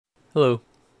Hello.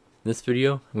 In this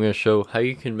video, I'm going to show how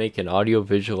you can make an audio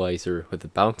visualizer with a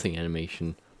bouncing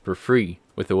animation for free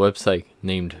with a website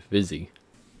named Visi.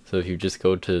 So if you just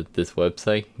go to this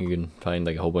website, you can find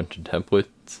like a whole bunch of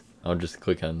templates. I'll just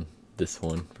click on this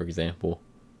one, for example.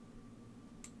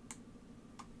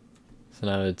 So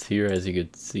now it's here, as you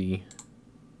can see.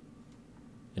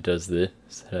 It does this.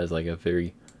 It has like a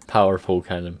very powerful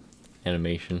kind of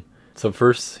animation. So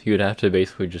first, you would have to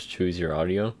basically just choose your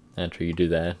audio. After you do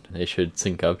that, it should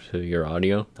sync up to your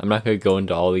audio. I'm not going to go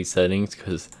into all these settings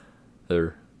because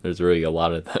there's really a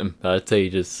lot of them. But I'd say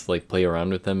just like play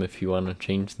around with them if you want to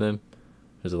change them.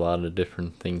 There's a lot of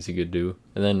different things you could do.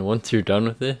 And then once you're done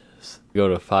with this, go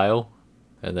to File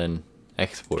and then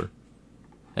Export.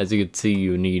 As you can see,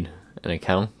 you need an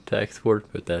account to export,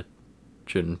 but that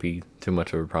shouldn't be too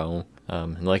much of a problem.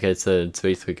 And like I said, it's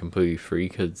basically completely free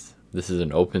because this is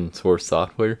an open source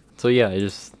software. So yeah, I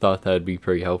just thought that would be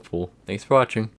pretty helpful. Thanks for watching.